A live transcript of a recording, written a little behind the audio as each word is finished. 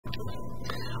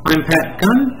I'm Pat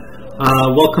Gunn.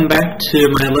 Welcome back to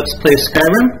my Let's Play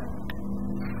Skyrim.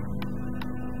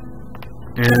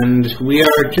 And we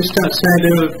are just outside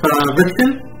of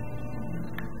Riften.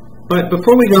 But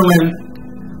before we go in,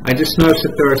 I just noticed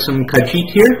that there are some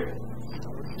Khajit here.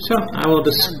 So I will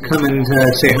just come and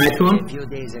say hi to them. A few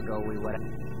days ago,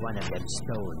 one of them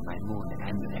stole my moon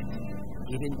amulet,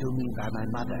 given to me by my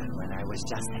mother when I was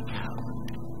just a cow.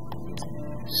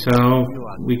 So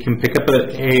we can pick up a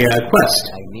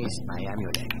quest. I missed my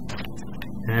amulet.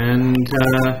 And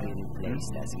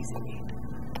Replaced as easily.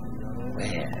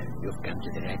 Well, you've come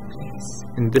to the right place.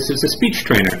 And this is a speech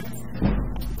trainer.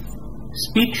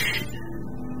 Speech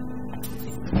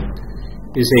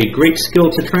is a great skill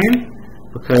to train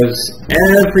because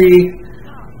every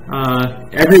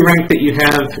rank that you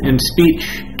have in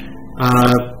speech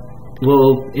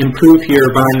will improve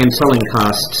your buying and selling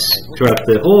costs throughout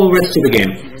the whole rest of the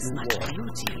game.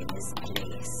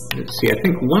 Let's see, I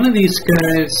think one of these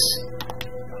guys...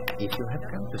 If you have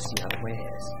come to see our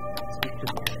wares, speak to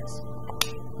me.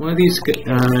 One of these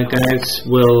guys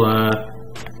will... I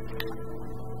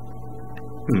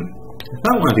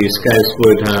thought one of these guys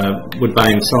would buy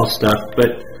and sell stuff,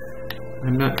 but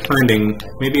I'm not finding...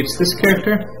 Maybe it's this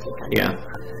character? Yeah.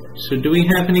 So do we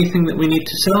have anything that we need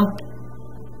to sell?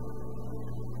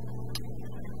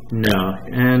 No.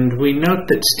 And we note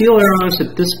that steel arrows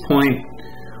at this point,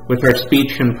 with our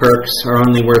speech and perks, are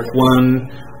only worth 1.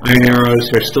 Iron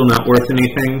arrows are still not worth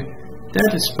anything.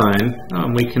 That is fine.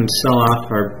 We can sell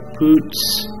off our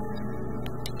boots.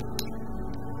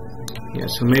 Yeah,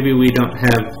 so maybe we don't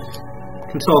have...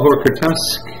 can sell Horker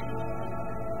Tusk.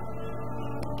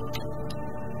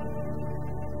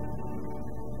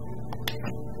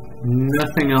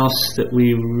 Nothing else that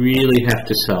we really have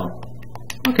to sell.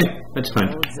 Okay, that's fine.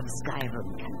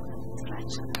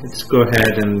 Let's go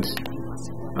ahead and...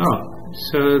 Oh,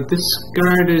 so this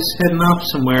guard is heading off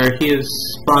somewhere. He has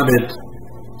spotted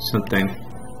something.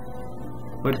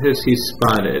 What has he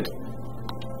spotted?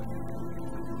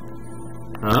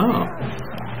 Oh.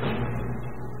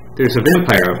 There's a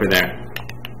vampire over there.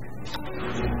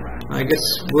 I guess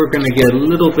we're going to get a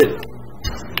little bit...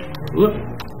 Whoop.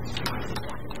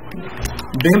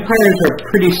 Vampires are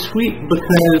pretty sweet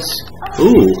because...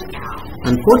 Ooh.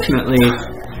 Unfortunately,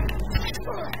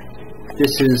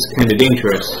 this is kind of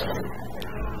dangerous.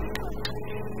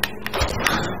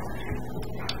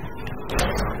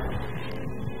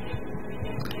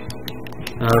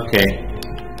 Okay.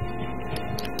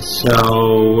 So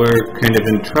we're kind of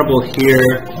in trouble here.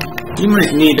 You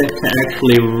might need it to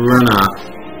actually run off,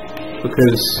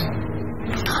 because...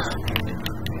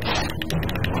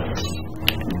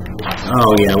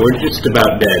 Oh yeah, we're just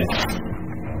about dead.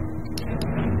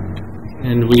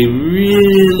 And we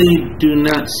really do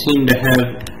not seem to have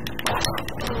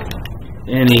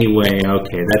any way.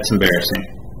 Okay, that's embarrassing.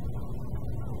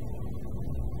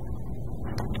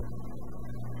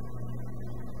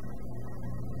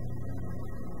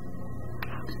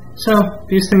 So,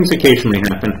 these things occasionally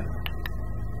happen.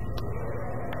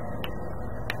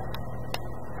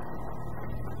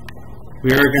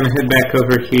 We are going to head back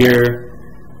over here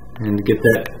and get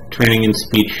that training and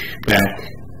speech back.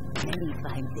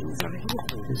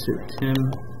 Is it him?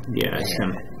 Yeah, it's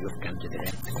him.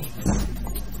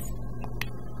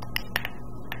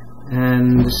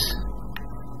 And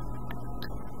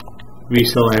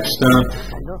resell our stuff.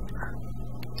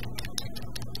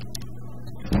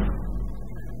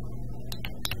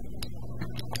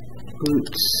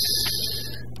 Boots.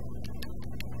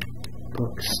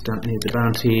 Books, don't need the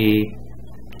bounty.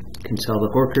 Can sell the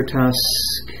Horker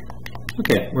Tusk.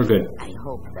 Okay, we're good. I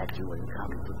hope that you will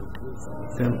come to the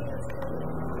Then.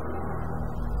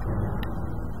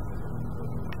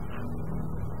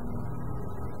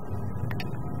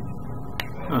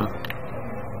 Oh.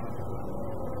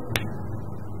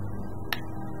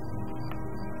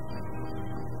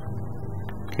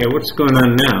 Okay, what's going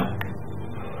on now?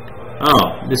 Oh,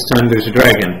 this time there's a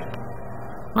dragon.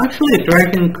 Well, actually, a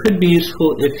dragon could be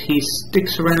useful if he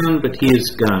sticks around, but he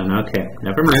is gone. Okay,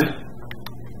 never mind.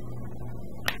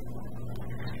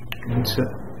 And so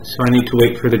I need to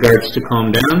wait for the guards to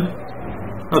calm down.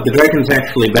 Oh, the dragon's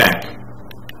actually back.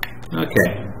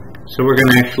 Okay, so we're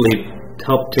going to actually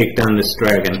help take down this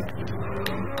dragon.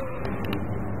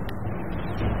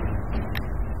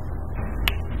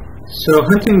 So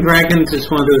hunting dragons is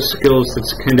one of those skills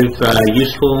that's kind of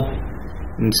useful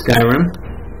in Skyrim.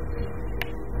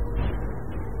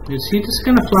 Is he just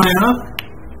going to fly off?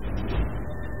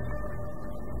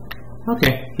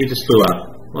 Okay, he just flew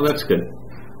off. Well, that's good.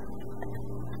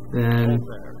 Then...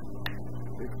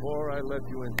 Before I let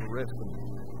you into Riften,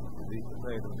 you need to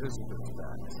pay the visitor's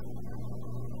tax.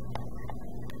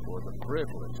 for the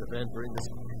privilege of entering this.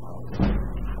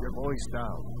 Your voice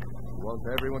down. You want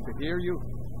everyone to hear you?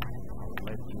 I'll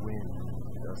let you in.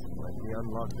 Just let me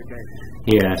unlock the gate.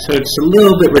 Yeah, so it's a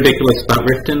little bit ridiculous about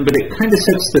Riften, but it kind of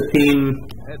sets the theme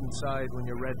Head inside when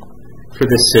you're ready. for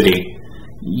this city.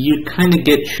 You kind of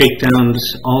get shakedowns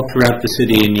all throughout the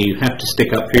city, and you have to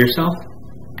stick up for yourself.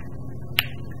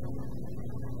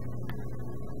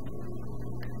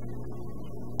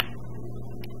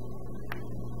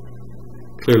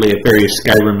 Clearly a very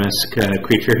Skyrim-esque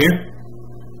creature here.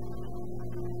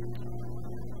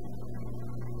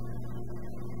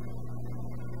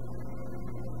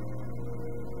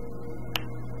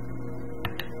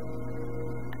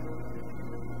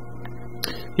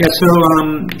 Yeah, so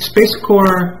Space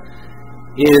Core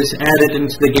is added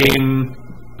into the game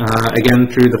again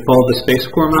through the Fall of the Space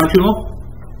Core module.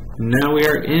 Now we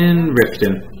are in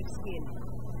Riften.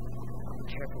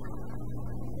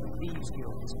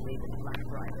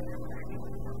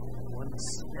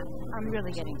 I'm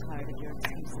really getting tired of your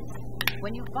excuses.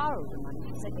 When you borrow the money,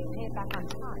 you said you'd pay it back on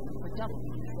time for double the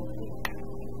usual fee.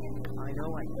 I know,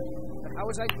 but how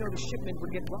was I to know the shipment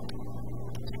would get robbed?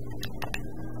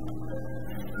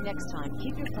 Next time,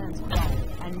 keep your plans quiet,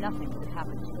 and nothing would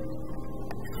happen to you.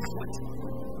 What?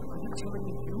 Are you telling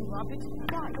me you robbed it?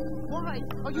 Why?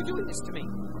 Why are you doing this to me?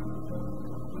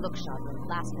 Look, Shotgun,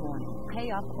 last warning. Pay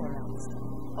up or else.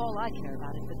 All I care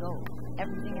about is the gold.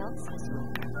 Everything else is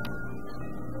wrong.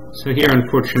 So here,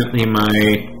 unfortunately,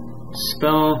 my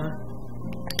spell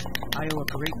I owe a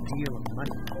great deal of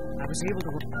money. I was able to...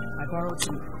 I borrowed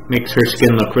some... makes her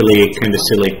skin look really kind of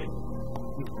silly.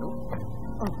 You know?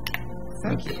 Oh,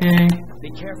 thank you. Okay,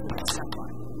 Be careful with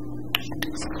Sapphire.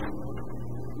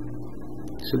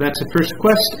 so that's a first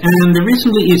quest, and a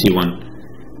reasonably easy one.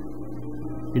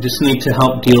 You just need to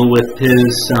help deal with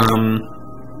his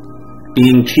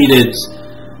being cheated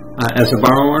as a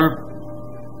borrower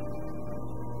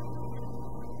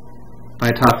by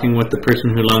talking with the person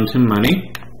who loaned him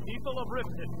money. People of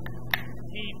Riften,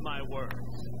 heed my words.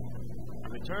 The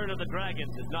return of the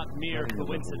dragons is not mere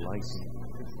coincidence.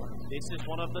 This is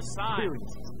one of the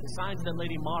signs that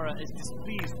Lady Mara is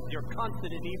displeased with your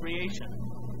constant inebriation.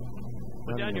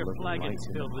 Put down your flagons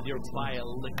filled with your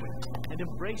vile liquid, and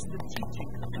embrace the teaching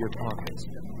of Your pockets.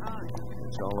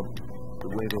 It's all the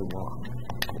way they walk.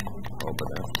 Oh, but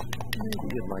maybe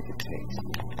you'd like a taste.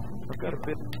 I've got a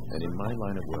bit, and in my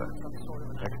line of work,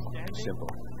 simple.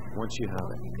 Once you have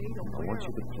it, I want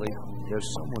you to play. There's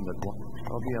someone that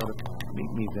I'll be able to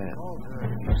meet me then.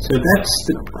 So that's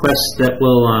the quest that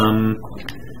will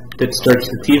that starts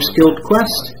the Thieves Guild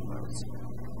quest.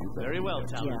 Very well,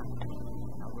 Talon. Yeah.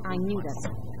 I knew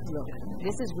that. Look,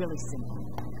 this is really simple.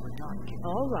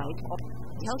 All right.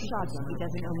 Tell Shotgun he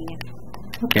doesn't owe me anything.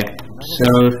 Okay, so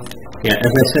yeah,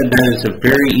 as I said, that is a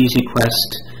very easy quest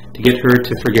to get her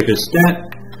to forgive his debt.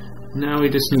 Now we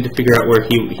just need to figure out where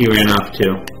he ran off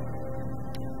to.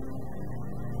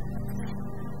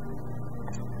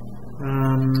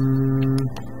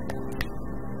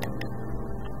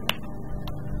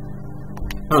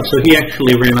 Oh, so he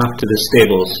actually ran off to the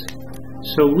stables.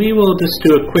 So we will just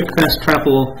do a quick fast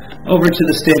travel over to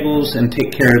the stables and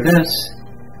take care of this.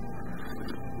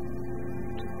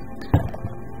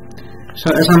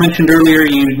 So as I mentioned earlier,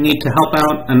 you need to help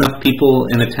out enough people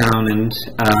in a town and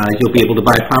you'll be able to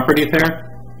buy property there.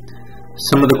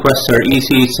 Some of the quests are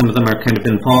easy, some of them are kind of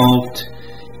involved.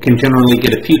 You can generally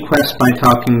get a few quests by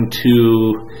talking to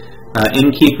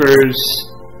innkeepers.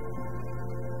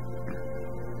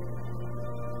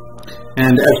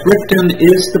 And as Riften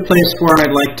is the place where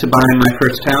I'd like to buy my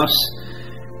first house,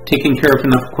 taking care of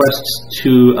enough quests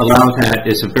to allow that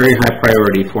is a very high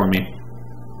priority for me.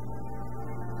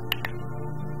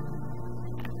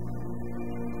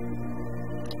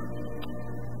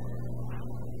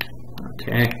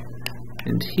 Okay,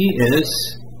 and he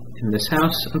is in this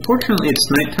house. Unfortunately,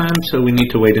 it's nighttime, so we need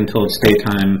to wait until it's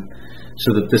daytime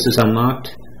so that this is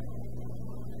unlocked.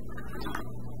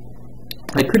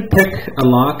 I could pick a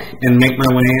lock and make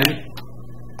my way in,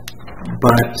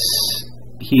 but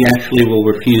he actually will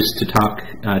refuse to talk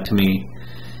to me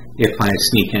if I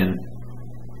sneak in.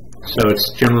 So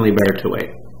it's generally better to wait.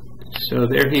 So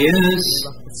there he is.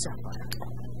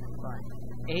 Fine.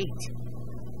 8.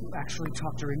 You actually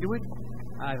talked her into it?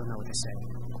 I don't know what to say.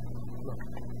 Look,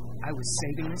 I was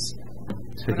saving this.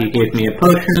 So he gave me a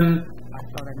potion. I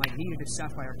thought I might need it if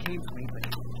Sapphire came for me, but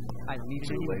I don't need it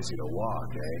Too anyway. lazy to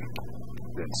walk, eh?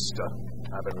 Been stuck.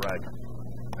 I've been right.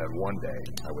 And one day,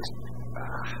 I was...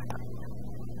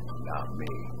 not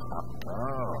me.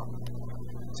 Oh.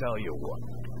 Tell you what.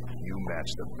 You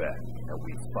match the bet, and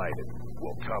we fight it.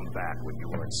 We'll come back when you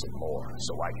earn some more,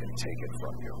 so I can take it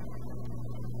from you.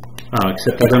 Oh,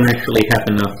 except I don't actually have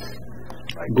enough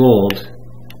gold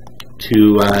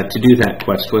to do that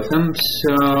quest with him,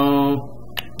 so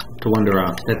to wander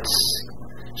off.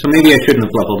 So maybe I shouldn't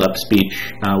have leveled up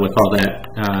speech with all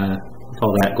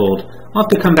that gold. I'll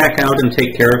have to come back out and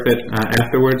take care of it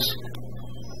afterwards.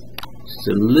 It's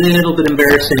a little bit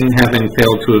embarrassing having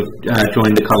failed to have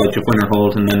joined the College of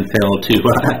Winterhold and then failed to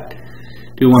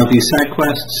do one of these side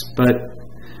quests, but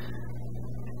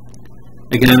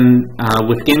again,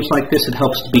 with games like this, it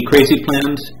helps to be crazy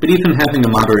planned, but even having a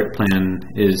moderate plan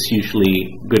is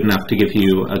usually good enough to give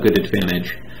you a good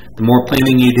advantage. The more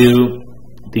planning you do,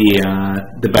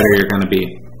 the better you're going to be.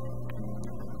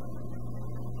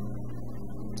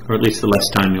 Or at least the less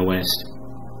time you'll waste.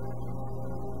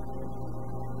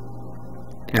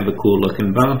 Kind of a cool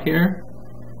looking bow here.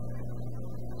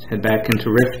 Let's head back into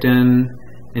Riften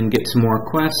and get some more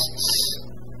quests.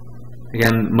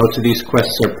 Again, most of these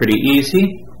quests are pretty easy.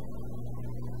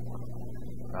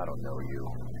 I don't know you.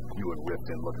 You and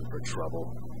Riften looking for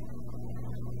trouble?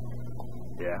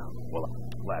 Yeah, well,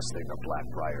 last thing the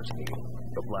Blackbriars need.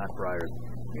 The Blackbriars,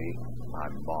 me,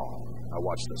 I'm Maul. I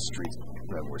watch the streets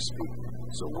when we're speaking.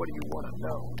 So what do you want to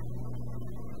know?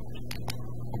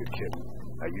 You're kidding.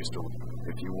 I used to...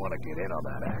 If you want to get in on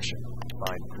that action,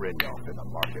 find Brynjolf in the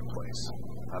marketplace.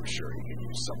 I'm sure he can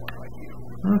use someone like you.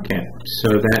 Okay, so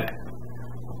that...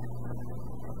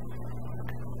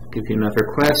 Give you another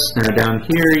quest. Now down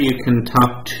here you can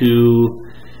talk to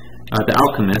the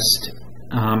alchemist,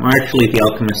 or actually the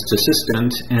alchemist's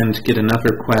assistant, and get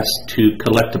another quest to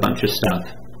collect a bunch of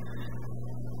stuff.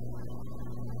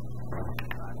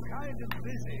 I'm kind of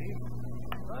busy,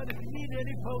 but if you need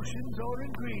any potions or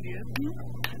ingredients,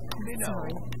 let me know.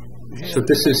 So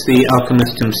this is the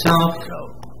alchemist himself. So,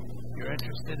 you're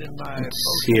interested in my Let's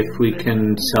see if we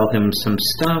can sell him some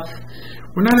stuff.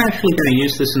 We're not actually going to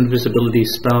use this invisibility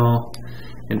spell,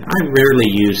 and I rarely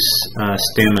use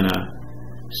stamina,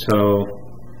 so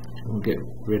we'll get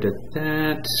rid of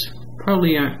that.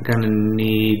 Probably aren't going to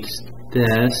need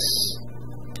this.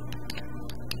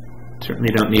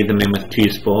 Certainly don't need the Mammoth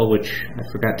Cheese Bowl, which I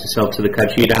forgot to sell to the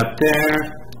Khajit out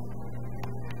there.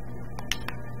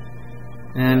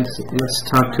 And let's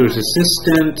talk to his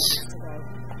assistant.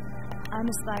 I'm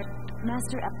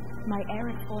Master. My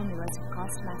errant formulas have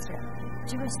cost Master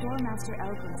to restore Master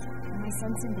Elgrin's, and my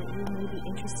sensing that you may be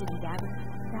interested in gathering.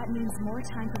 That means more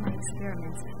time for my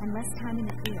experiments and less time in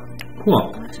the field. Cool.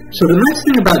 So the nice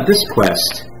thing about this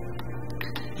quest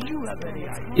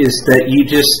is that you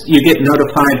get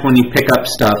notified when you pick up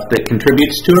stuff that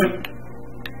contributes to it.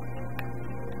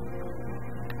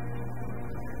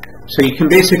 So you can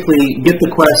basically get the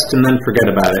quest and then forget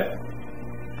about it.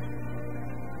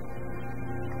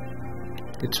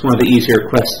 It's one of the easier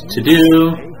quests to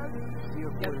do.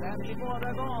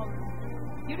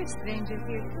 You're a stranger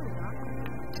here too, huh?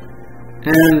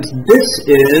 And this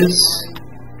is...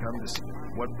 Come to see.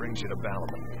 What brings you to Balaam?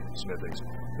 Smithings.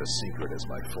 The secret is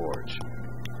my forge.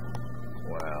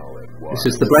 Well, it was.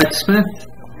 This is the blacksmith.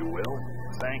 You will?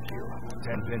 Thank you.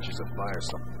 10 pinches of fire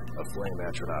salt. A flame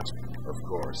atronach. Of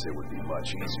course, it would be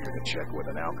much easier to check with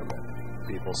an alchemist.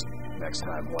 People, next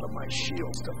time one of my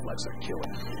shields deflects a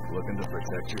killing. Looking to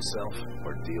protect yourself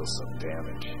or deal some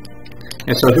damage?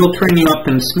 Yeah, so he'll train you up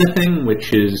in smithing,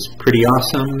 which is pretty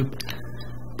awesome,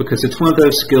 because it's one of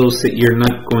those skills that you're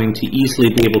not going to easily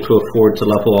be able to afford to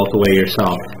level all the way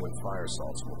yourself. With fire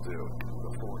salts will do.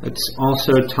 Let's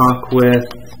also talk with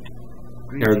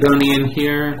Aragonian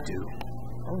here.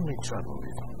 Only trouble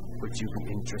is, would you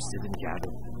be interested in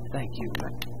gathering? Thank you.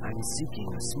 I'm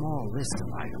seeking a small list of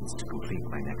items to complete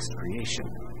my next creation.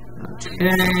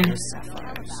 Okay.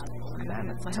 Sapphires,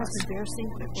 mammoth tusk,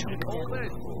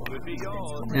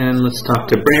 and let's talk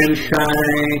to Branshai.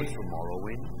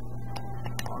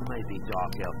 I may be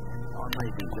dark elf. I may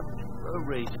be a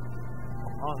reason.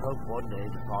 I hope one day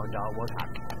to find out what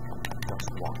happened.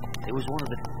 Just one. It was one of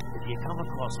the... If you come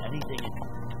across anything...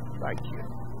 Thank you.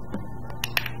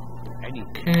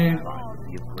 Okay.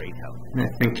 And I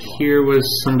think here was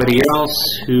somebody else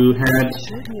who had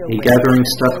a gathering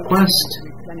stuff quest.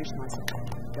 I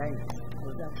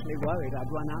was actually worried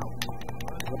I'd run out.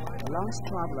 The last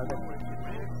traveler that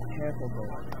careful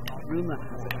boy. Rumor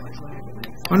has it.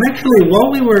 And actually, while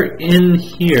we were in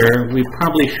here, we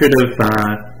probably should have...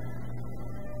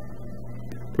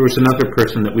 there was another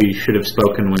person that we should have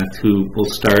spoken with who will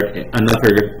start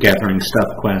another gathering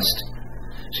stuff quest.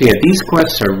 So yeah, these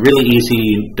quests are really easy.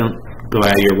 You don't go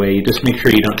out of your way. You just make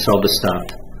sure you don't sell the stuff.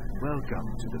 Welcome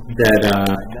to the that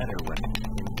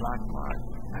in Blackmar.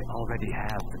 I already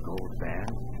have the gold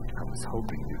band. I was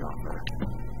hoping you'd offer.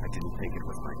 I didn't think it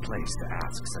was my place to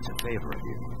ask such a favor of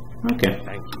you. Okay.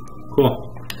 Thank you. Cool.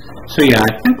 So yeah,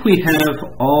 I think we have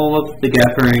all of the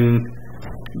gathering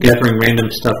random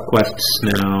stuff quests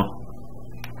now.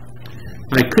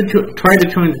 I could try to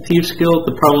join the Thieves Guild.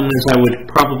 The problem is I would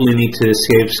probably need to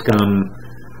save scum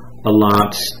a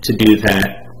lot to do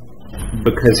that,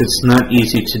 because it's not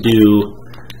easy to do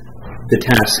the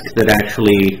task that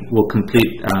actually will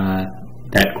complete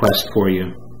that quest for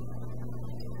you.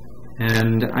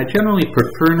 And I generally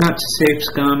prefer not to save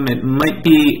scum. It might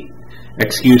be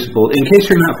excusable. In case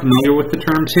you're not familiar with the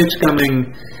term, save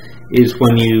scumming is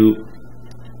when you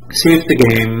save the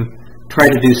game, try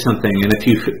to do something, and if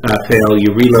you fail,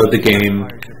 you reload the game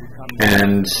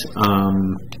and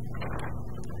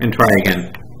try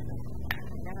again.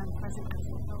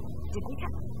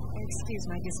 Excuse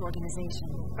my disorganization,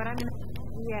 but I'm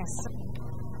yes.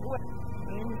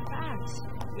 In fact,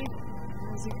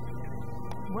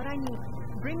 what I need,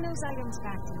 bring those items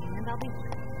back to me, and I'll be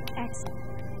excellent.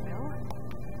 Well,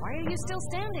 why are you still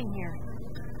standing here?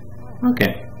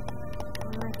 Okay.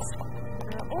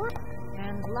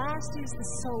 And last is the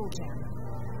soul gem.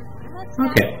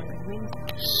 Okay.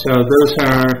 So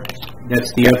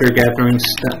that's the other gathering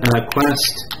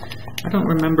quest. I don't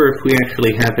remember if we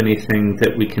actually have anything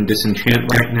that we can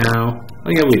disenchant right now.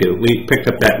 Oh yeah, we do. We picked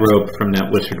up that robe from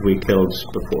that wizard we killed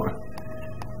before.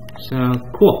 So,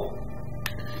 cool.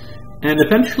 And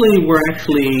eventually we're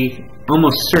actually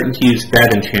almost certain to use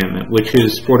that enchantment, which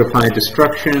is Fortify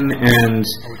Destruction and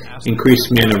increased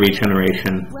mana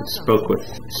regeneration. Let's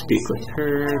speak with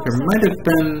her. There might have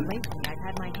been... I've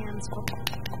had my hands full.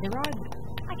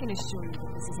 I can assure you that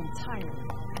this is entirely...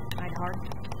 I'd hardly...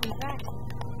 In fact,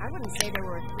 I wouldn't say there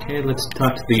were... Okay, let's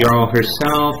talk to the Jarl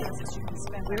herself.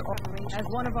 As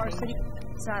one of our city...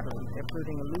 Sadly, they're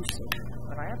proving elusive,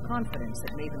 but I have confidence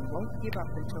that Maven won't give up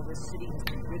until this city has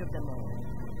been rid of them all.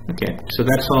 Okay, so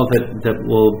that's all that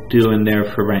we'll do in there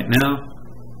for right now.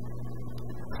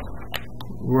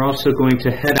 We're also going to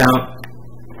head out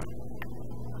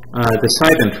the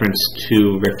side entrance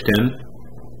to Riften,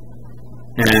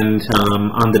 and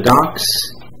on the docks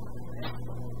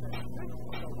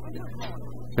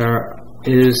there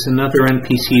is another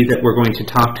NPC that we're going to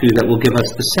talk to that will give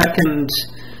us the second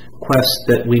quest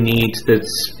that we need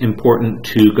that's important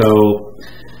to go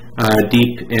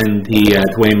deep in the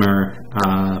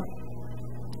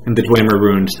Dwemer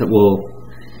ruins that we'll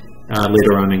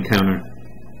later on encounter.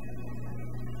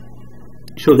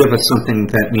 She'll give us something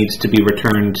that needs to be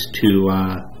returned to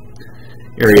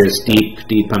areas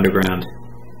deep underground.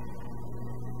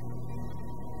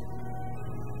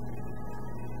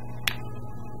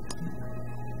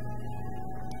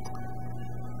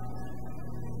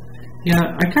 Yeah,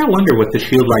 I kind of wonder with a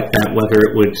shield like that whether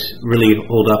it would really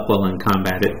hold up well in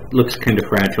combat. It looks kind of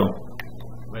fragile.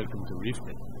 Welcome to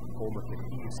Riften, home of the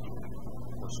Thieves Guild.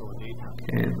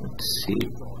 Okay, let's see.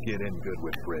 Get in good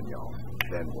with Brynjolf,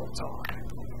 then we'll talk.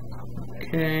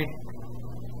 Okay.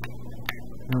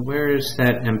 Now where is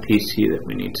that NPC that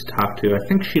we need to talk to? I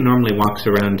think she normally walks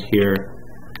around here.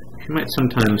 She might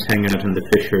sometimes hang out in the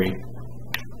fishery.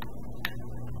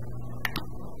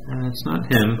 It's not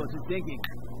him.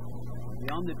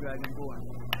 Beyond the Dragonborn.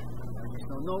 I just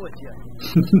don't know it yet.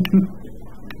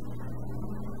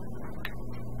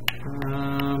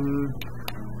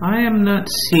 I am not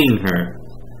seeing her.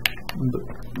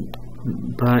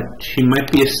 But she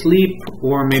might be asleep,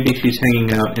 or maybe she's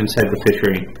hanging out inside the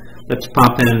fishery. Let's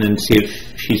pop in and see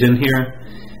if she's in here.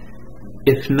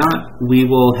 If not, we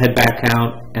will head back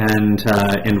out and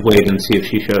wait and see if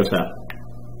she shows up.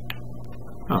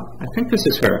 Oh, I think this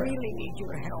is her. I really need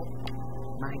your help.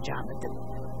 My job at the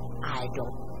idol.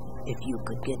 If you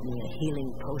could give me a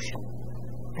healing potion.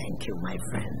 Thank you, my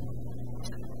friend.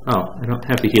 Oh, I don't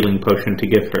have a healing potion to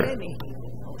give her. Any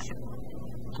healing potion.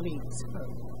 Please.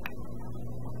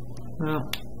 Well,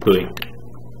 pooey.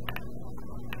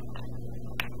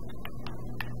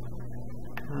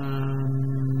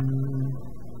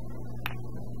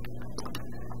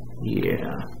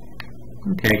 Yeah.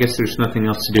 Okay, I guess there's nothing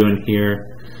else to do in here.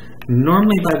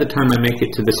 Normally by the time I make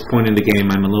it to this point in the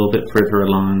game, I'm a little bit further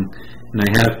along, and I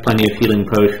have plenty of healing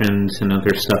potions and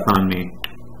other stuff on me.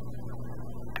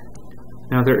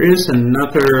 Now there is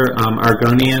another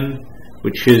Argonian,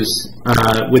 which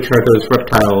are those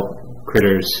reptile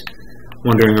critters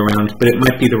wandering around, but it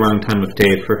might be the wrong time of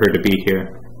day for her to be here.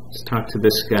 Let's talk to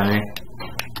this guy.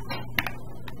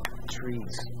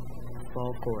 Trees,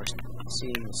 fall forest.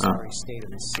 Seeing the sorry state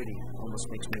of this city almost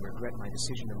makes me regret my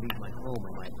decision to leave my home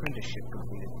and my apprenticeship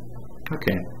completed.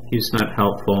 Okay, he's not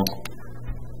helpful.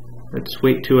 Let's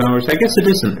wait 2 hours. I guess it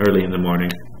isn't early in the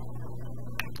morning.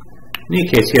 In any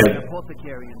case, yeah.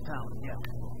 Apothecary in town, yeah.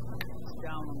 It's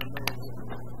down on the lower.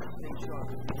 Make sure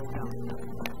we go down.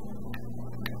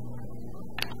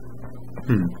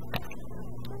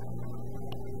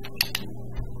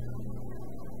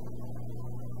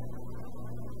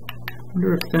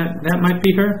 Wonder if that might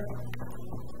be her?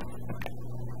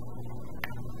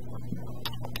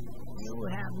 You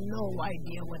have no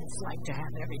idea what it's like to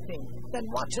have everything. Then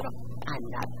watch it up. I'm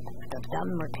not the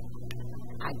dumb merchant.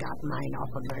 I got mine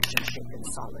off a merchant ship in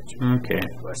Solitude. Okay.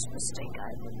 Worst mistake I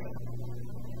ever made.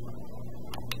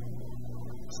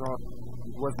 So,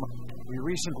 it was we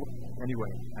recently...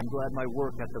 Anyway, I'm glad my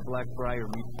work at the Blackbriar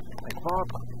meet. My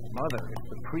father, mother, is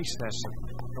the priestess of...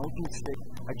 Don't you think...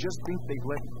 I just think they've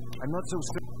let... I'm not so...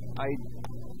 I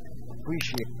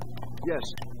appreciate... Yes,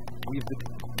 my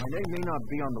name may not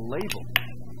be on the label,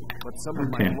 but some of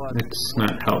my blood... it's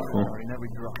not helpful. In every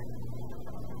drop.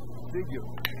 Figure.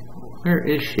 Where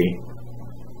is she?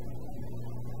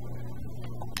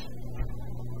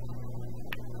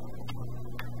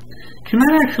 She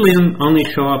might actually only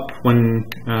show up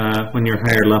when you're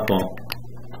higher level.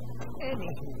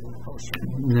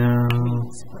 No.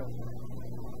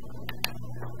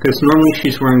 Because normally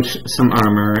she's wearing some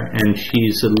armor and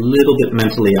she's a little bit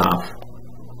mentally off.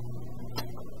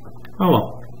 Oh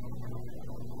well.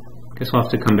 Guess we'll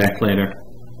have to come back later.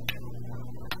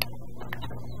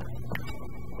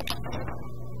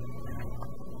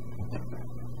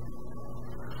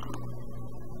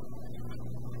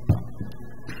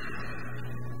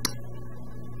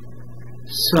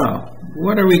 So,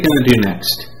 what are we going to do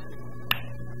next?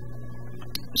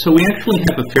 So we actually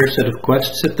have a fair set of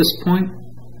quests at this point.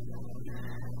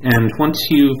 And once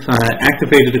you've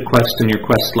activated a quest in your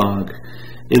quest log,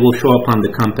 it will show up on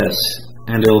the compass,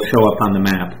 and it will show up on the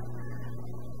map.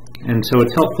 And so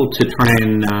it's helpful to try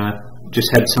and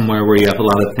just head somewhere where you have a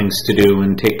lot of things to do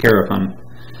and take care of them.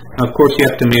 Of course, you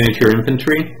have to manage your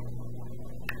inventory,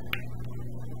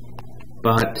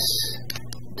 but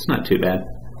it's not too bad.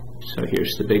 So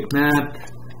here's the big map.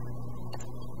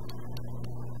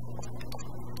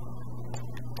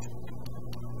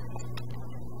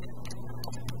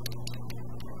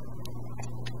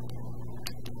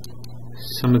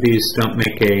 Some of these don't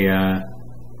make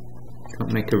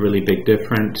a really big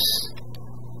difference.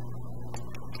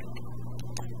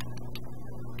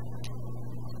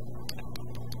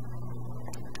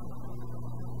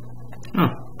 Oh,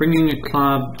 bringing a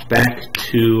club back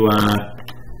to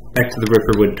the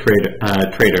Riverwood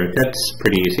trader. That's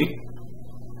pretty easy.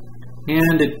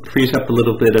 And it frees up a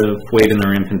little bit of weight in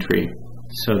our inventory,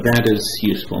 so that is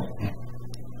useful.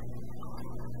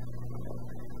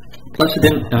 Plus, it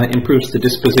improves the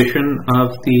disposition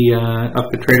of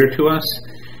the trader to us,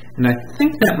 and I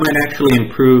think that might actually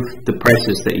improve the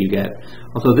prices that you get.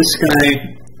 Although this guy,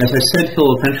 as I said,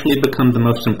 he'll eventually become the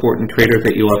most important trader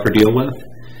that you'll ever deal with.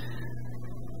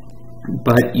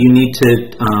 But you need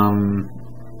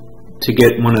to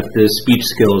get one of the speech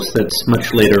skills that's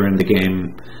much later in the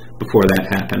game before that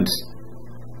happens.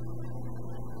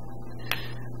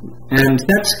 And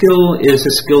that skill is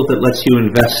a skill that lets you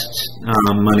invest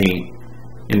money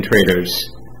in traders.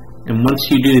 And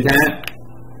once you do that,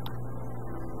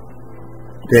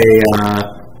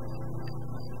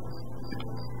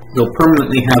 they'll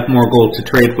permanently have more gold to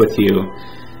trade with you.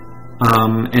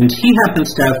 And he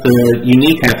happens to have the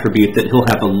unique attribute that he'll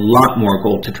have a lot more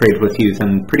gold to trade with you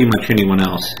than pretty much anyone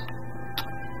else.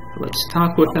 Let's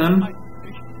talk with him.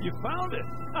 You found it.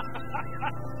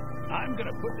 I'm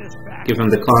gonna put this back. Give him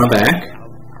the claw back.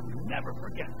 I'll never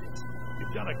forget this.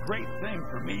 You've done a great thing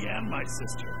for me and my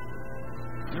sister.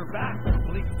 You're back from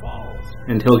Bleak Falls.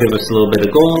 And he'll give us a little bit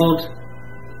of gold.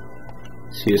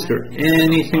 See, is there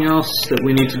anything else that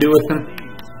we need to do with him?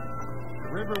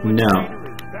 No.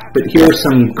 But here are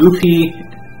some goofy,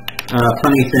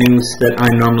 funny things that I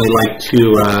normally like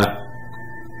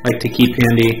to keep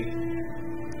handy.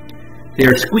 They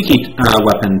are squeaky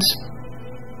weapons,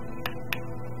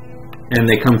 and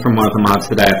they come from one of the mods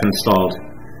that I have installed.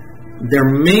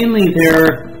 They're mainly there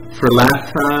for the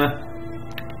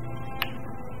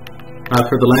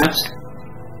laughs.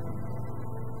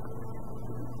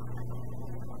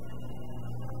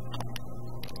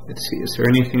 Let's see, is there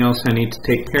anything else I need to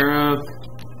take care of?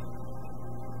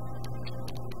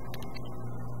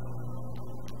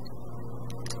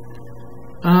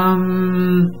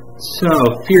 So,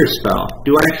 Fear Spell.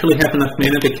 Do I actually have enough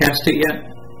mana to cast it yet?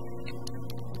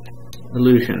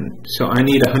 Illusion. So I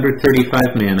need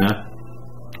 135 mana.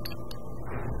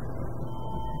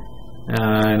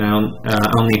 And I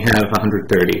only have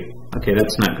 130. Okay,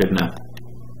 that's not good enough.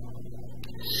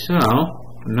 So,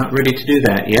 I'm not ready to do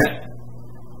that yet.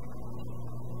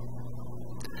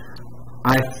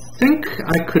 I think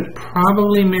I could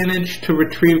probably manage to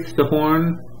retrieve the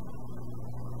horn.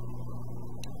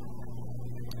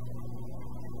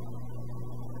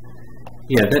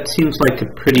 Yeah, that seems like a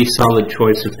pretty solid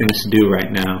choice of things to do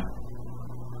right now.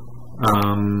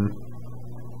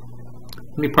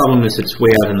 The only problem is it's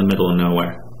way out in the middle of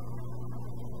nowhere.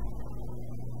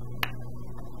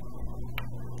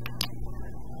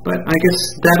 But I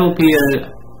guess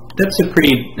that's a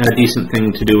pretty decent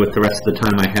thing to do with the rest of the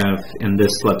time I have in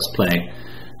this Let's Play.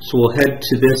 So we'll head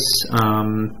to this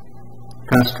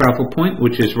fast travel point,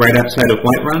 which is right outside of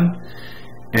Whiterun,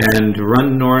 and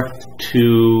run north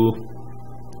to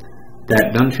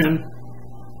that dungeon.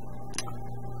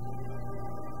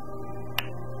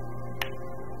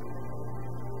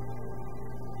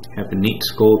 Have a neat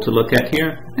skull to look at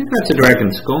here. I think that's a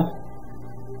dragon skull.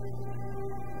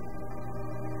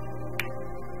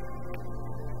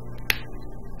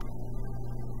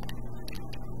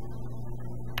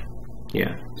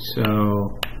 Yeah,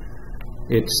 so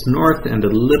it's north and a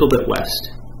little bit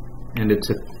west, and it's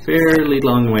a fairly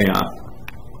long way off.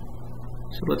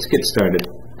 So let's get started.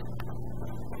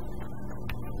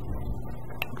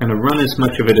 We're going to run as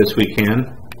much of it as we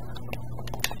can.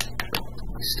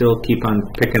 Still keep on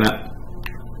picking up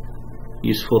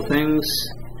useful things.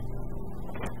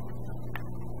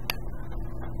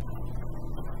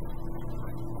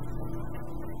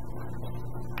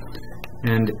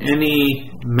 And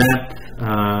any map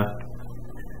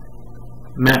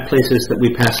places that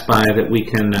we pass by that we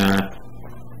can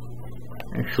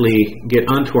actually get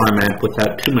onto our map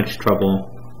without too much trouble,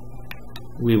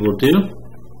 we will do.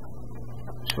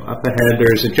 So up ahead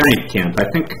there's a giant camp. I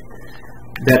think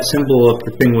that symbol of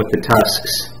the thing with the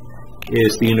tusks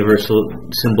is the universal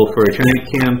symbol for a giant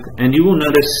camp, and you will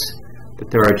notice that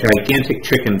there are gigantic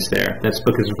chickens there. That's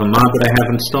because of a mod that I have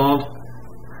installed.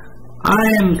 I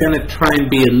am going to try and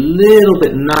be a little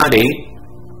bit naughty,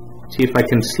 see if I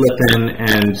can slip in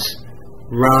and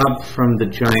rob from the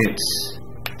giant's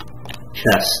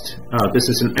chest. Oh, this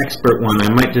is an expert one. I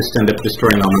might just end up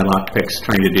destroying all my lockpicks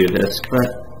trying to do this, but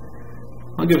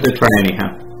I'll give it a try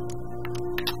anyhow.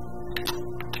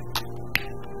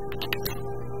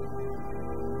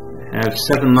 I have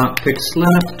 7 lockpicks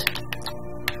left.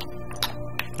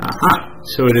 Aha!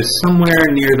 So it is somewhere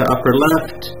near the upper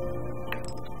left.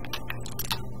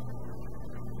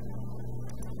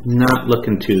 Not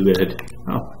looking too good.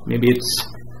 Oh, maybe it's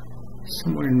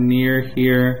somewhere near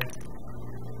here.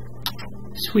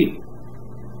 Sweet.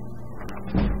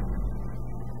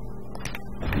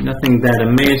 Nothing that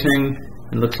amazing.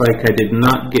 It looks like I did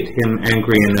not get him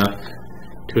angry enough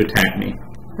to attack me.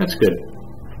 That's good.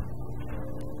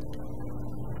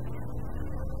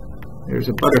 There's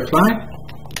a butterfly.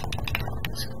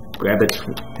 Let's grab it,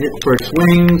 hit for its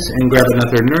wings, and grab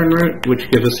another Nirnroot, which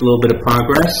gives us a little bit of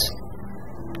progress.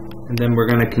 And then we're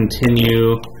going to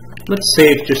continue. Let's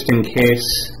save just in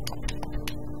case.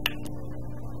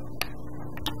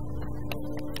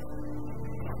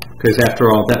 Because after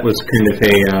all, that was kind of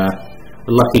a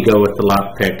lucky go with the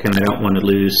lockpick, and I don't want to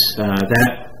lose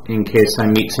that in case I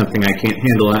meet something I can't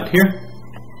handle out here.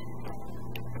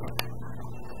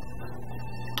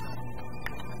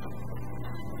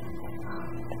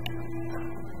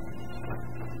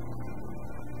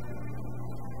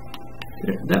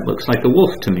 That looks like a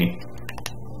wolf to me.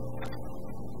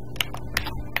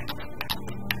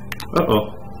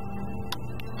 Uh-oh.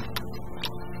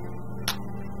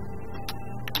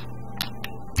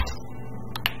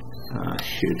 Ah,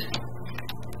 shoot.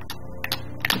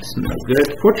 That's no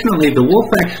good. Fortunately, the wolf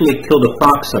actually killed a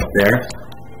fox up there,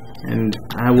 and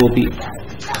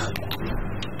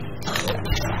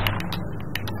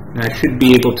I should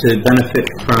be able to benefit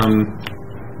from...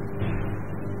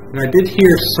 I did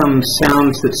hear some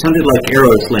sounds that sounded like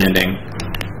arrows landing.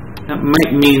 That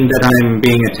might mean that I'm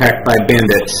being attacked by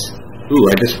bandits. Ooh,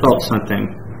 I just felt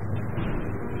something.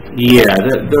 Yeah,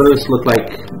 those look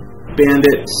like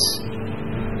bandits.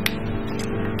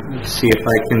 Let's see if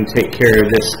I can take care of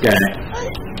this guy.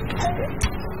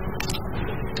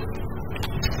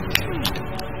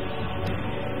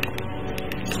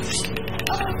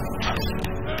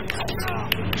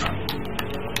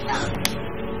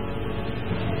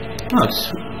 Oh,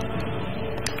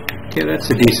 okay, that's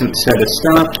a decent set of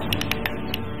stuff.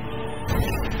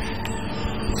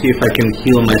 See if I can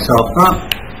heal myself up.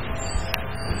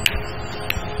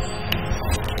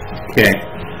 Okay.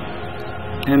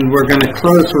 And we're going to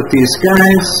close with these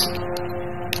guys.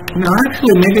 No,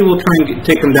 actually, maybe we'll try and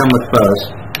take them down with bows.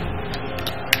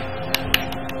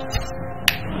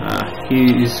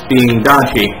 He's being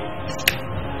dodgy.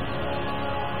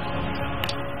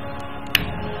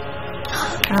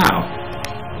 Ow.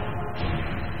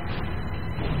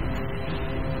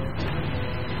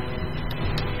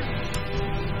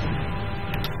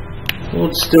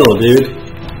 Hold still, dude.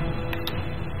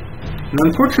 And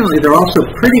unfortunately, they're also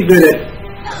pretty good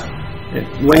at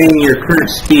weighing your current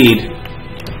speed.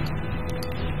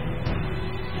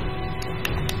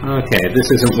 Okay,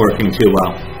 this isn't working too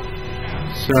well.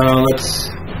 So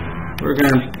we're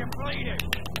gonna...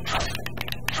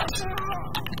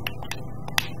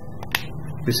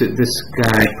 visit this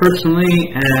guy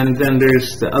personally, and then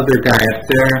there's the other guy up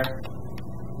there.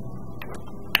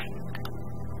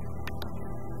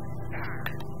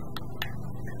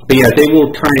 But yeah, they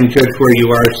will try and judge where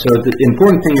you are, so the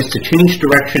important thing is to change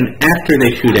direction after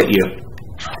they shoot at you.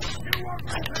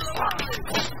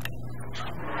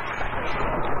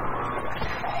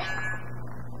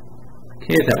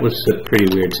 Okay, that was a pretty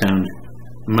weird sound.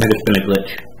 Might have been a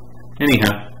glitch.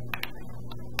 Anyhow,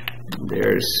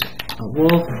 there's a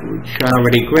wolf, which I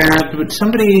already grabbed, but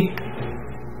somebody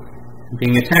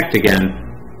being attacked again.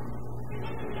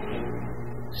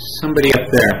 Somebody up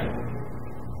there.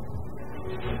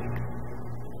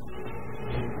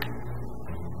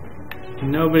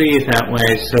 Nobody that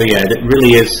way, so yeah, it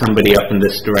really is somebody up in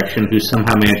this direction who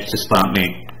somehow managed to spot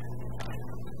me.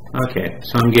 Okay,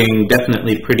 so I'm getting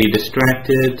definitely pretty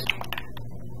distracted.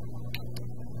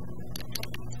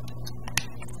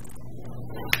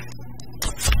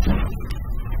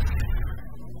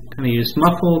 I'm going to use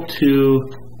Muffle to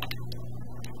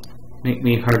make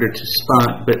me harder to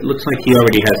spot, but it looks like he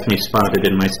already has me spotted,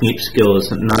 and my sneak skill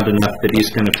is not enough that he's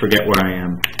going to forget where I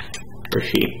am. Or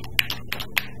she.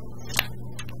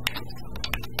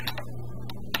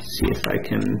 See if I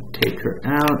can take her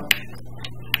out.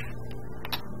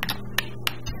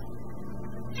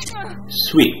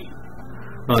 Sweet.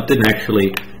 Well, it didn't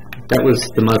actually. That was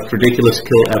the most ridiculous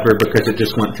kill ever because it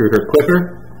just went through her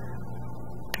quiver.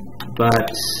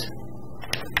 But,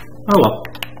 oh well.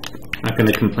 Not going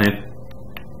to complain.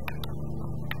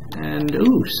 And,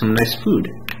 ooh, some nice food.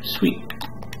 Sweet.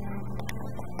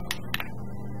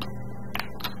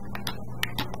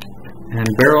 And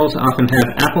barrels often have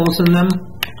apples in them,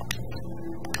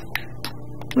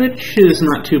 which is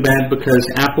not too bad because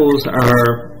apples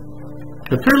are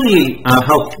a fairly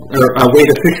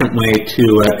weight-efficient way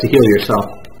to heal yourself.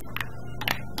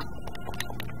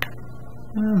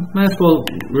 Might as well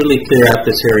really clear out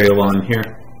this area while I'm here.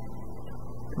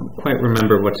 Don't quite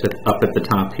remember what's up at the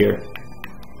top here.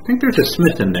 I think there's a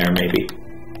smith in there, maybe.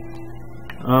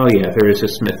 Oh yeah, there is a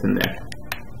smith in there.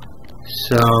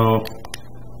 So,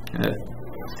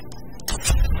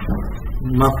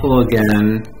 muffle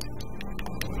again.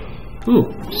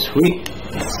 Ooh, sweet.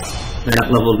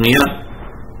 That leveled me up.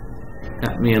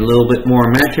 Got me a little bit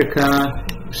more magicka.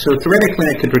 So theoretically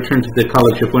I could return to the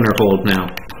College of Winterhold now.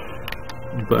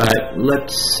 But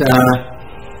let's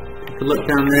take a look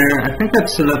down there. I think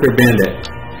that's another bandit.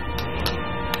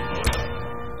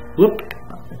 Whoop.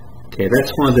 Okay,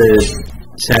 that's one of the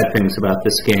sad things about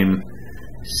this game.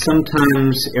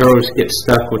 Sometimes arrows get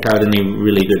stuck without any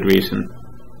really good reason.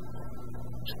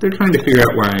 So they're trying to figure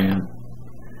out where I am.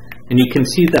 And you can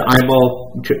see the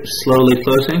eyeball slowly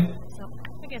closing.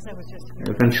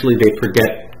 Eventually they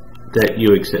forget that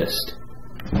you exist.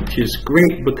 Which is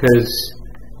great because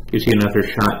it gives you another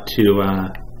shot to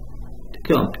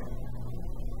kill them.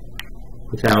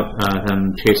 Without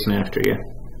them chasing after you.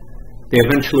 They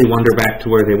eventually wander back to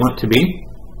where they want to be.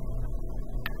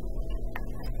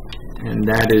 And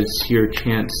that is your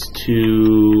chance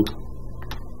to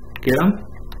get them.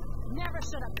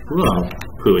 Whoa,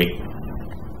 pooey.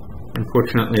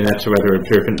 Unfortunately, that's a rather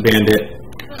observant bandit.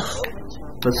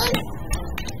 Let's see.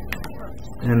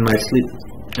 And my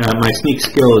sneak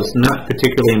skill is not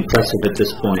particularly impressive at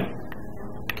this point.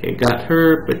 Okay, got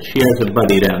her, but she has a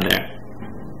buddy down there.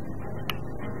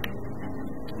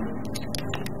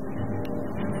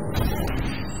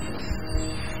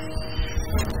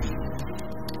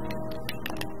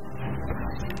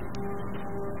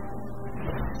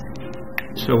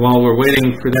 So while we're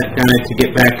waiting for that guy to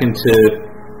get back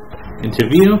into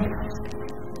view,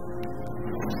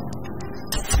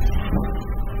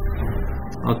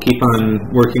 I'll keep on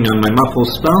working on my muffle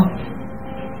spell.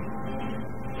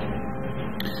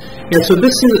 Yeah, so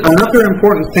this is another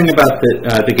important thing about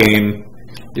the game,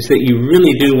 is that you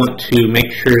really do want to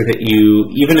make sure that you,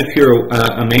 even if you're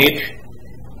a mage,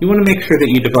 you want to make sure that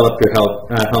you develop your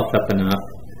health up enough.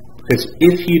 Because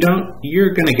if you don't,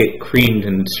 you're going to get creamed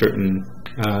in certain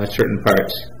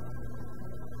parts.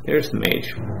 There's the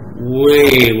mage.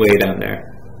 Way down there.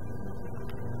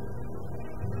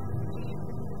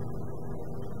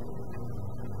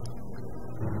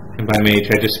 And by mage,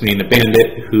 I just mean a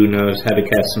bandit who knows how to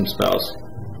cast some spells.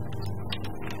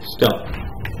 Still.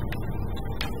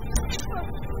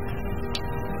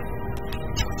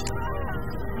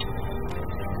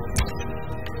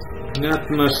 Not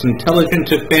the most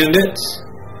intelligent of bandits,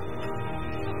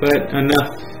 but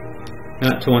enough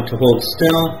not to want to hold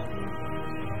still.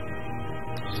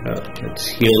 So let's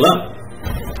heal up.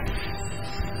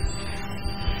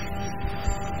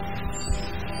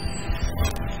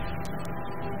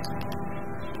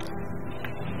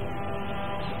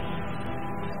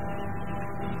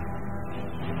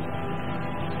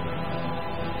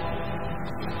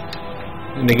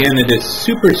 And again, it is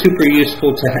super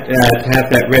useful to have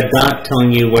that red dot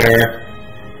telling you where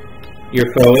your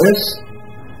foe is,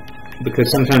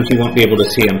 because sometimes you won't be able to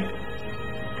see him.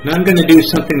 Now I'm going to do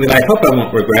something that I hope I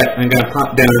won't regret. I'm going to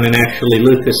pop down and actually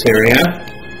loot this area.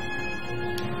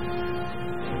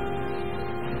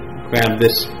 Grab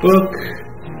this book.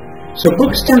 So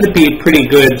books tend to be pretty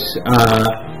good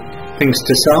things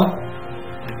to sell.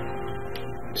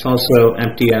 Let's also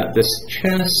empty out this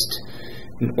chest.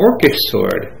 An orcish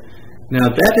sword. Now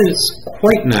that is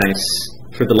quite nice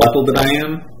for the level that I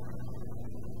am.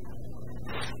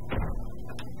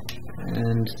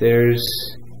 And there's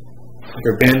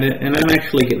another bandit, and I'm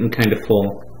actually getting kind of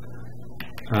full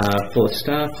of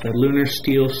stuff. A lunar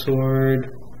steel sword.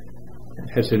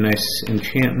 It has a nice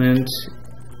enchantment.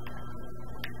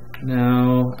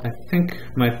 Now I think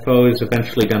my foe is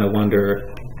eventually going to wander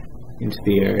into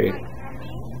the area.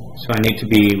 So I need to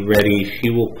be ready. She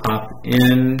will pop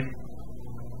in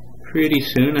pretty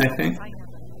soon, I think.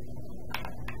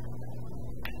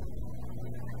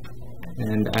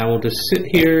 And I will just sit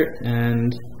here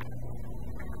and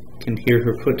can hear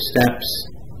her footsteps.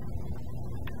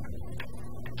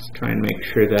 Let's try and make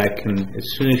sure that I can, as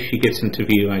soon as she gets into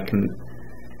view, I can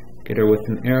get her with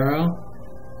an arrow,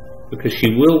 because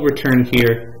she will return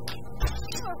here.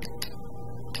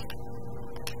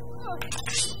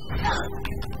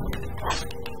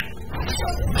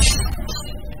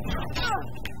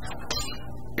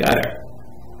 Got her.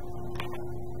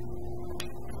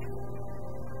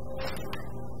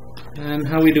 And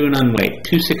how are we doing on weight?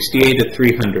 268 to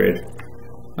 300.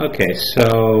 Okay,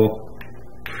 so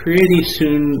pretty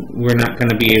soon we're not going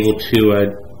to be able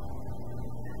to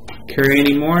carry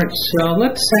any more. So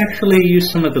let's actually use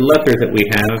some of the leather that we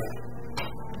have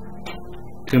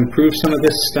to improve some of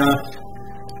this stuff,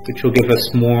 which will give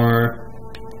us more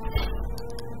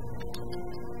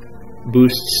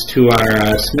boosts to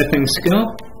our smithing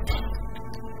skill.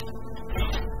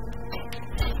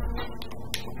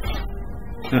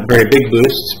 Not very big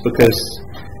boosts, because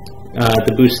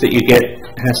the boost that you get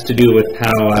has to do with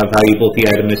how valuable the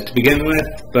item is to begin with,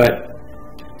 but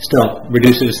still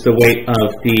reduces the weight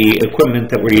of the equipment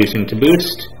that we're using to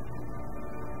boost.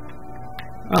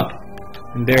 Oh,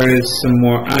 and there is some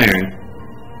more iron.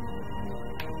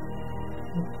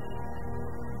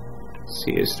 Let's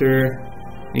see, is there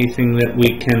anything that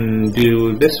we can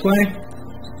do this way?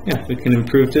 Yeah, we can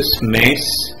improve this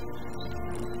mace.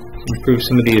 Improve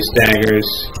some of these daggers.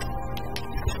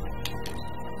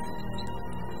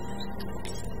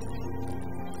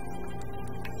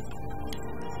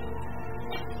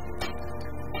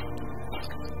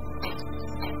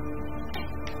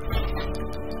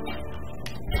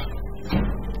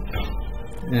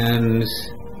 And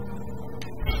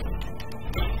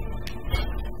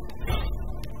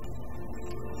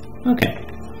okay,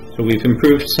 so we've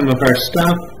improved some of our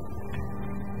stuff.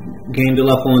 Gained a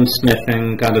level in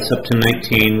smithing, got us up to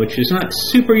 19, which is not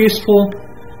super useful,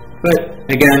 but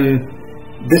again,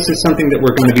 this is something that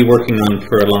we're going to be working on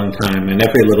for a long time, and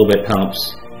every little bit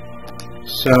helps.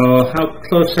 So how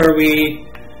close are we?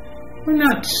 We're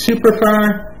not super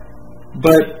far,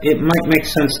 but it might make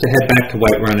sense to head back to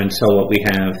Whiterun and sell what we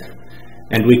have,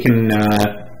 and we can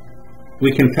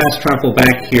fast travel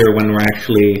back here when we're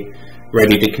actually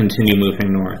ready to continue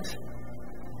moving north.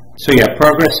 So yeah,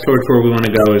 progress towards where we want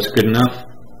to go is good enough.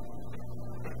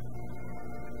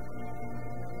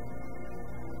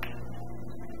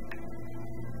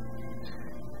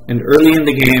 And early in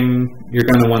the game, you're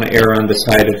going to want to err on the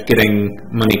side of getting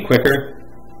money quicker.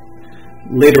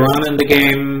 Later on in the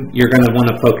game, you're going to want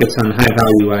to focus on high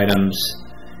value items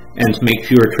and make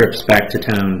fewer trips back to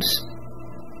towns.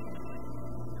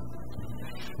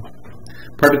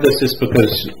 Part of this is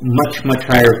because much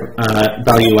higher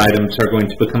value items are going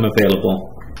to become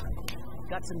available.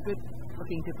 Got some good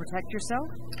looking to protect yourself,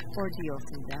 or deal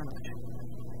some damage.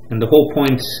 And the whole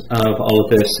point of all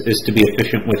of this is to be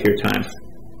efficient with your time.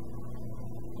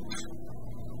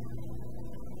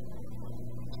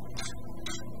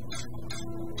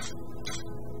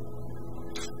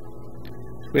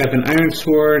 We have an iron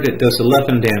sword, it does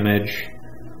 11 damage.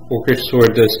 Orcish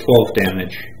sword does 12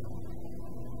 damage.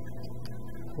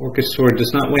 Orcish sword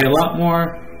does not weigh a lot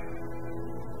more.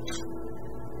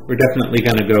 We're definitely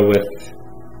going to go with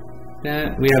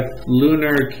That we have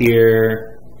lunar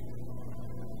gear.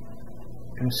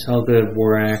 Gonna sell the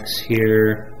war axe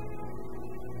here.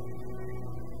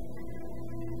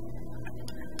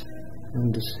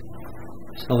 And just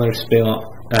sell our spare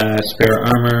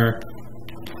armor.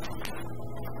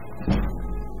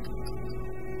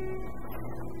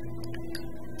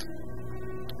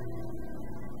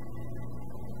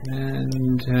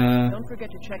 And don't forget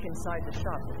to check inside the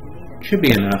shop if you need it. Should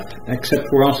be enough. Except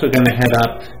we're also going to head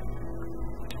up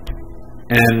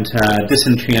and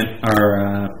disenchant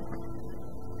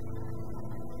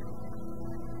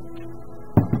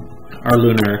our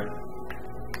lunar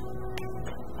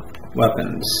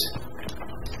weapons,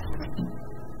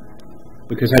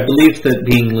 because I believe that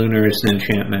being lunar is an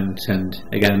enchantment, and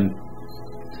again,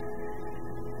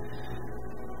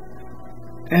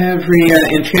 every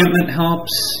enchantment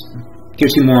helps,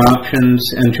 gives you more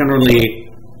options, and generally,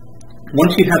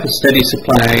 once you have a steady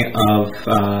supply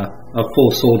of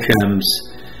full soul gems,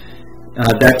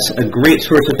 that's a great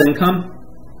source of income.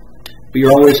 But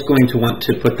you're always going to want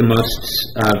to put the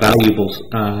most valuable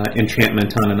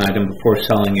enchantment on an item before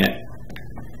selling it.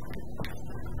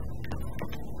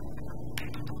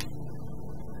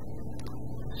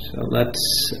 So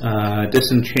let's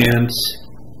disenchant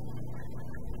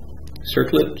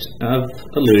Circlet of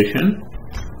Illusion,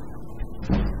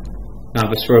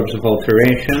 Novice Robes of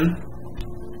Alteration,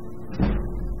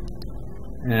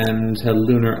 and a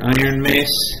Lunar Iron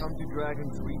Mace.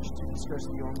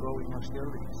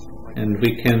 And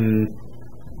we can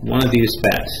one of these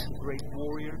bets.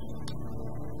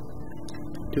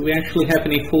 Do we actually have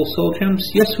any full soul gems?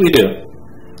 Yes, we do.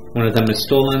 One of them is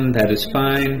stolen. That is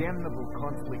fine.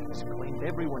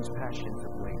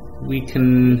 We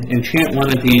can enchant one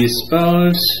of these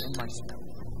bows.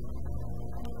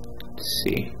 Let's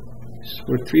see. So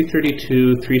we're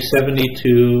 332,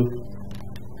 372.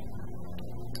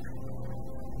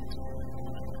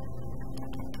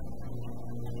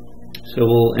 So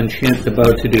we'll enchant the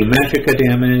bow to do magicka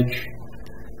damage.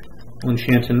 We'll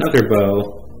enchant another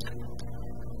bow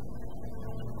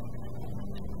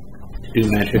to do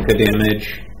magicka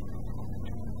damage.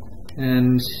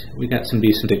 And we got some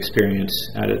decent experience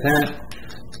out of that.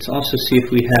 Let's also see if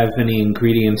we have any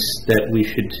ingredients that we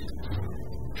should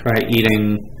try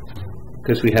eating,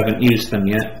 because we haven't used them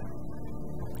yet.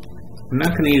 I'm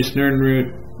not going to use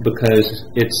Nirnroot because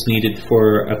it's needed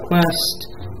for a quest.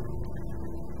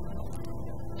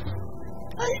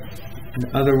 And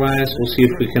otherwise, we'll see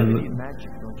if we can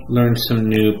learn some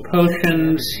new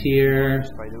potions here.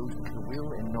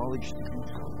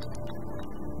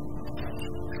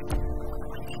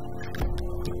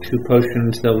 2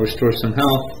 potions, they'll restore some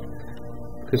health,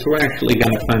 because we're actually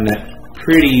going to find that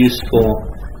pretty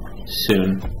useful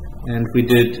soon. And we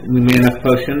made enough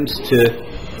potions to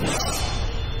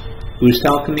boost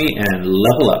alchemy and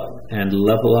level up. And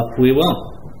level up we will.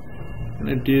 I'm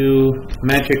going to do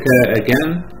magicka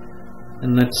again.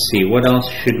 And let's see, what else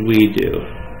should we do?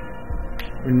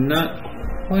 We're not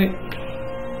quite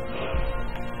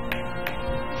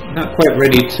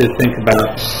ready to think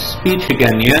about speech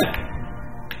again yet.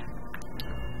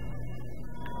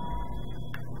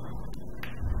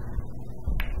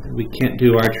 We can't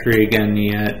do archery again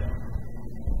yet.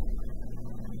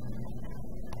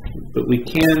 But we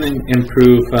can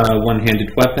improve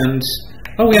one-handed weapons.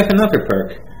 Oh, we have another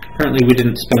perk. Apparently we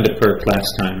didn't spend a perk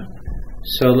last time.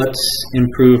 So let's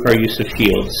improve our use of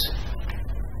shields.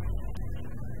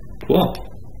 Cool.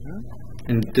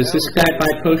 And does this guy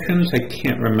buy potions? I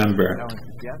can't remember.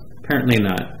 Apparently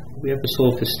not. We have a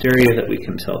soul of hysteria that we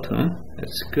can sell to him.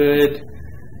 That's good.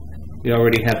 We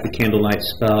already have the candlelight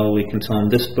spell. We can sell him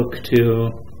this book too.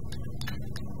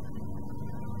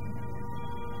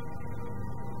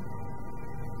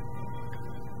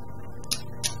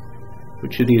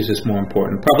 Which of these is more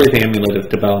important? Probably the Amulet of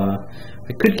Dibella.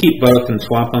 I could keep both and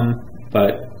swap them,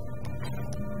 but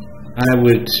I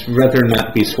would rather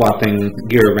not be swapping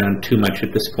gear around too much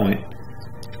at this point.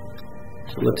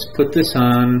 So let's put this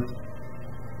on.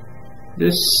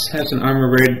 This has an armor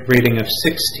rating of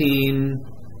 16.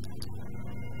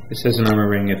 This has an armor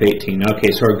rating of 18.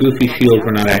 Okay, so our goofy shield,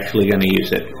 we're not actually going to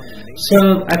use it.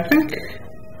 So I think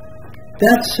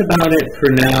that's about it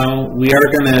for now. We are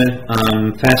going to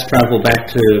fast travel back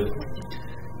to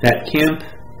that camp.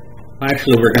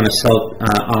 Actually, we're going to sell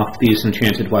off these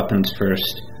enchanted weapons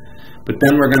first. But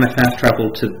then we're going to fast travel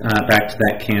to back to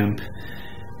that camp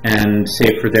and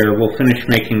save for there. We'll finish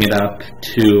making it up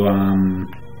to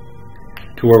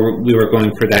where we were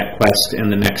going for that quest in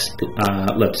the next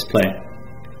Let's Play.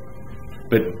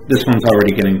 But this one's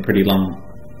already getting pretty long.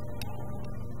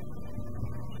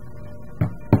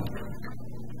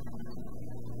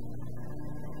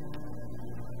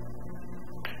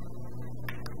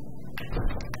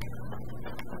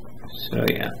 So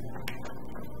yeah.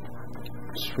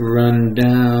 Let's run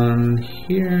down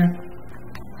here.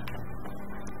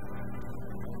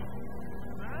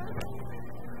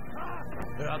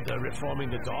 They're out there reforming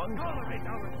the Dawn Guard.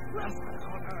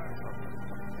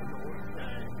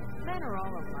 Men are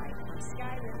all alike. From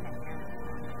Skyrim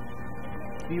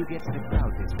Do you get to the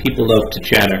crowd? People love to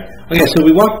chatter. Okay, so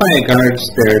we walked by a guards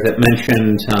there that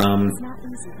mentioned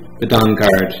the Dawn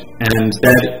Guard, and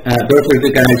that those are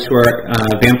the guys who are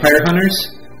vampire hunters,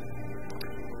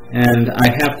 and I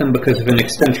have them because of an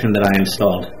extension that I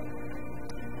installed.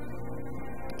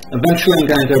 Eventually I'm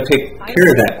going to go take care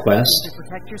of that quest, To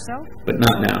protect yourself? but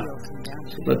not now.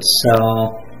 So let's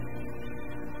sell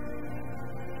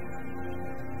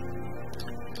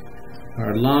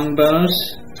our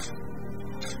longbows.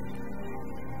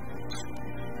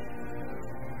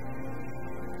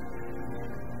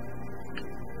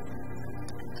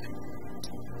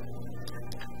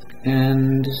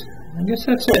 And I guess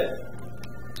that's it.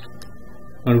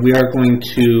 And we are going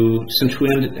to, since we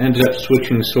ended up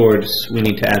switching swords, we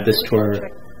need to add this to our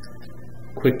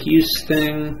quick use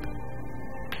thing.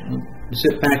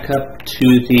 Zip back up to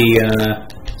the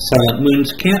Silent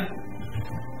Moons camp.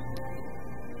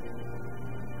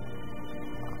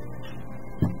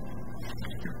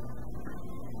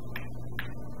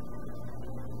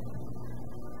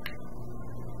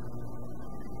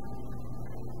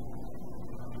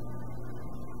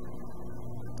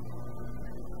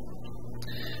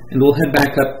 And we'll head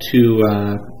back up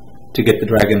to get the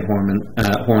dragon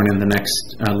horn in the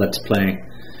next Let's Play.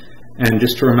 And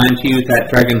just to remind you, that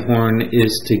dragon horn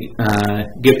is to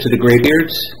give to the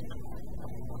Greybeards.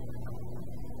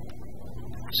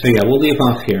 So yeah, we'll leave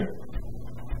off here.